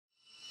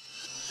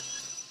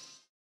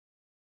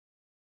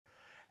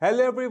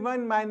Hello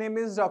everyone, my name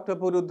is Dr.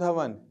 Puru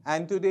Dhawan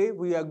and today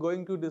we are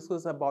going to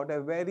discuss about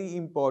a very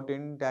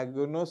important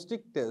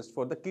diagnostic test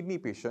for the kidney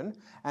patient,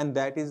 and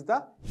that is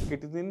the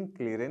Creatinine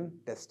Clearance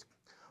Test.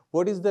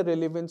 What is the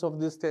relevance of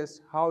this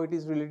test, how it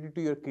is related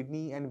to your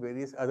kidney and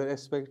various other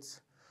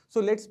aspects.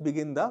 So let's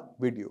begin the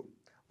video.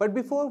 But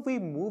before we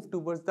move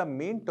towards the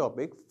main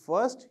topic,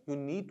 first you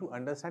need to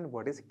understand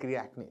what is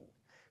creatinine.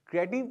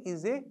 Creatine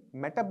is a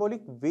metabolic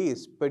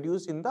waste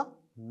produced in the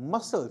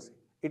muscles.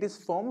 It is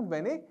formed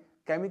when a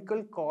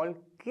chemical called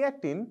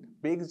creatine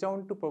breaks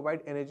down to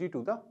provide energy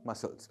to the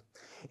muscles.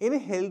 In a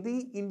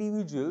healthy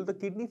individual, the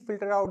kidney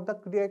filter out the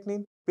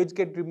creatinine, which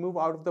get removed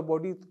out of the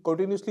body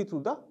continuously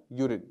through the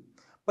urine.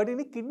 But in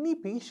a kidney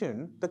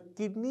patient, the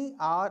kidney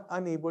are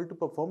unable to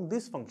perform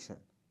this function,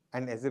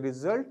 and as a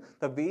result,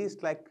 the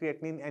waste like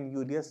creatinine and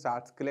urea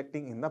starts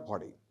collecting in the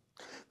body,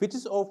 which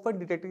is often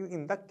detected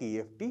in the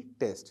KFT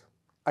test,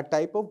 a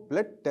type of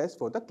blood test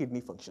for the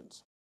kidney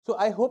functions. So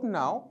I hope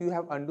now you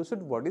have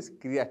understood what is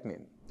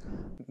creatinine.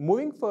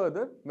 Moving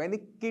further, when a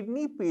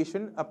kidney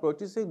patient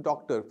approaches a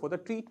doctor for the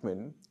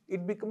treatment,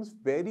 it becomes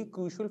very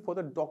crucial for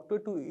the doctor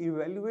to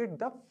evaluate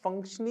the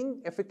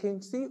functioning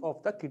efficiency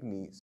of the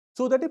kidneys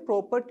so that a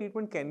proper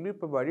treatment can be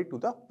provided to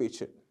the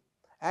patient.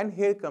 And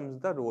here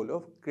comes the role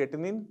of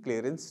Creatinine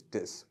Clearance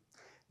Test.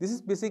 This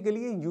is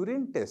basically a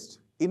urine test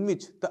in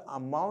which the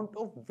amount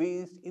of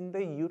waste in the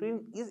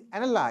urine is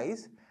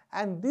analyzed,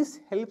 and this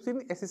helps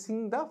in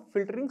assessing the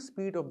filtering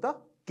speed of the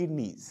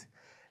kidneys.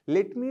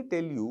 Let me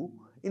tell you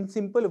in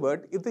simple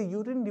words, if the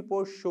urine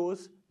report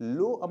shows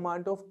low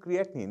amount of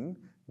creatinine,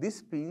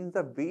 this means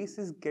the waste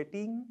is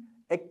getting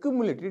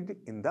accumulated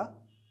in the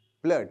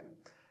blood.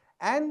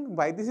 And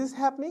why this is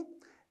happening?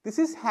 This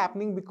is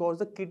happening because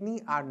the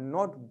kidney are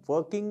not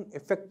working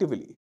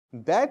effectively.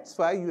 That's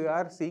why you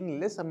are seeing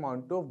less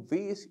amount of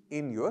waste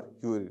in your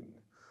urine.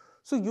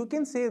 So you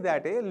can say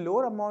that a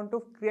lower amount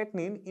of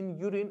creatinine in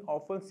urine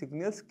often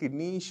signals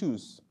kidney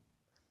issues.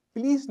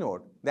 Please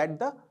note that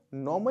the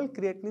normal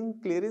creatinine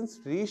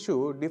clearance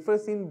ratio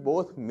differs in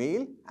both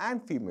male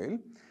and female,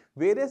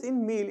 whereas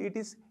in male it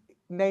is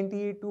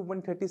 98 to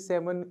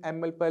 137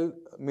 ml per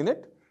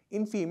minute.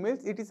 In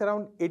females, it is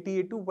around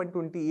 88 to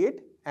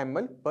 128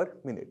 ml per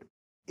minute.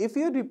 If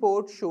your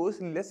report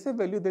shows lesser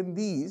value than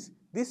these,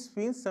 this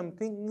means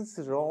something is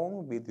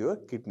wrong with your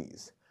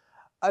kidneys.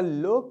 A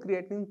low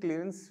creatinine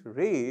clearance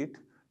rate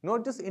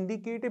not just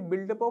indicate a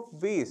buildup of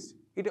waste,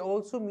 it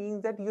also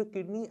means that your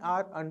kidney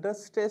are under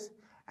stress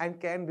and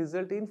can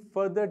result in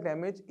further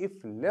damage if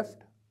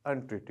left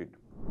untreated.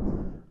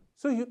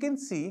 So you can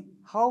see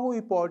how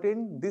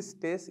important this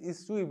test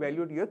is to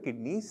evaluate your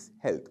kidney's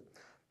health.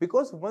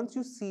 Because once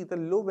you see the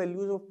low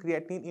values of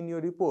creatinine in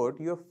your report,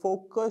 your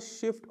focus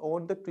shift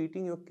on the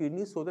treating your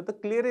kidney so that the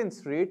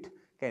clearance rate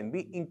can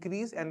be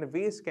increased and the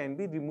waste can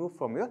be removed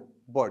from your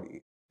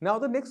body. Now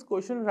the next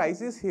question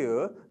rises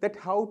here, that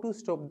how to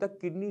stop the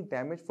kidney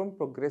damage from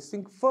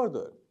progressing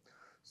further.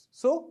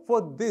 So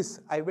for this,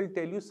 I will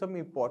tell you some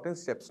important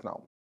steps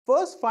now.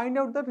 First, find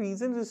out the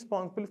reason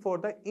responsible for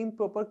the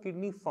improper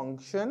kidney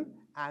function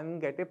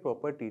and get a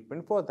proper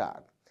treatment for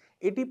that.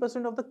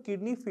 80% of the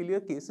kidney failure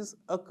cases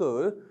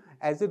occur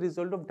as a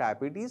result of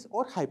diabetes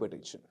or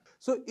hypertension.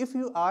 So if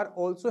you are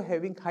also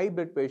having high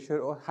blood pressure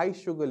or high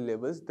sugar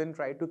levels, then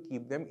try to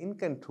keep them in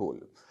control.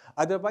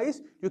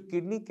 Otherwise, your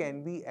kidney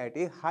can be at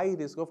a high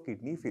risk of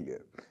kidney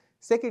failure.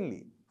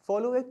 Secondly,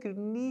 follow a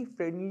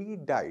kidney-friendly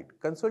diet.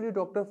 Consult your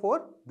doctor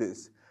for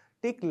this.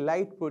 Take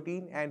light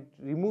protein and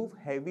remove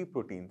heavy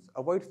proteins.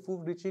 Avoid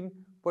food rich in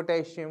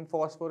potassium,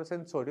 phosphorus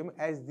and sodium,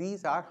 as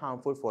these are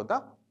harmful for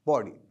the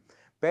body.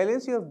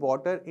 Balance your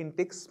water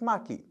intake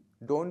smartly.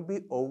 Don't be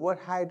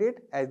overhydrated,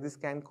 as this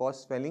can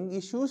cause swelling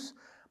issues,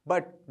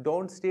 but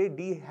don't stay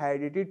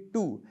dehydrated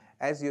too,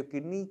 as your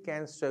kidney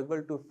can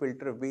struggle to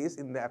filter waste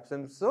in the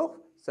absence of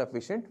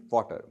sufficient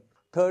water.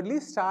 Thirdly,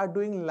 start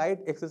doing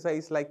light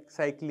exercise like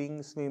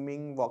cycling,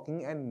 swimming,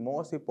 walking, and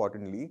most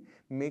importantly,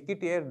 make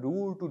it a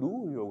rule to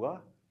do yoga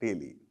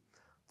daily.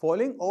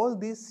 Following all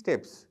these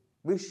steps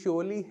will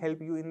surely help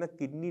you in the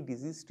kidney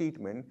disease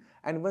treatment,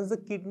 and once the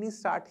kidneys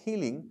start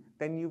healing,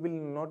 then you will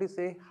notice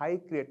a high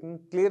creatinine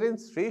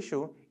clearance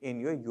ratio in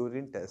your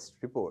urine test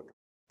report.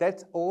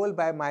 That's all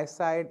by my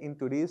side in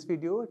today's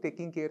video.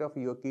 Taking care of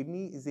your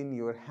kidney is in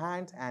your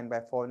hands, and by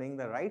following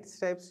the right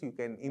steps, you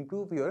can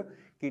improve your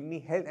kidney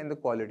health and the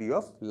quality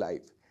of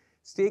life.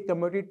 Stay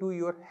committed to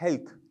your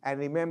health, and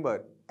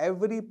remember,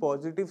 every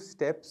positive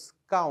steps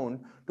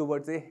count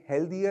towards a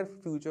healthier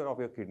future of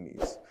your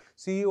kidneys.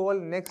 See you all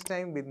next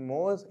time with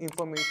more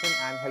information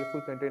and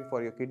helpful content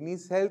for your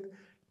kidneys health.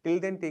 Till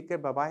then, take care,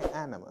 bye-bye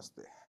and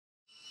namaste.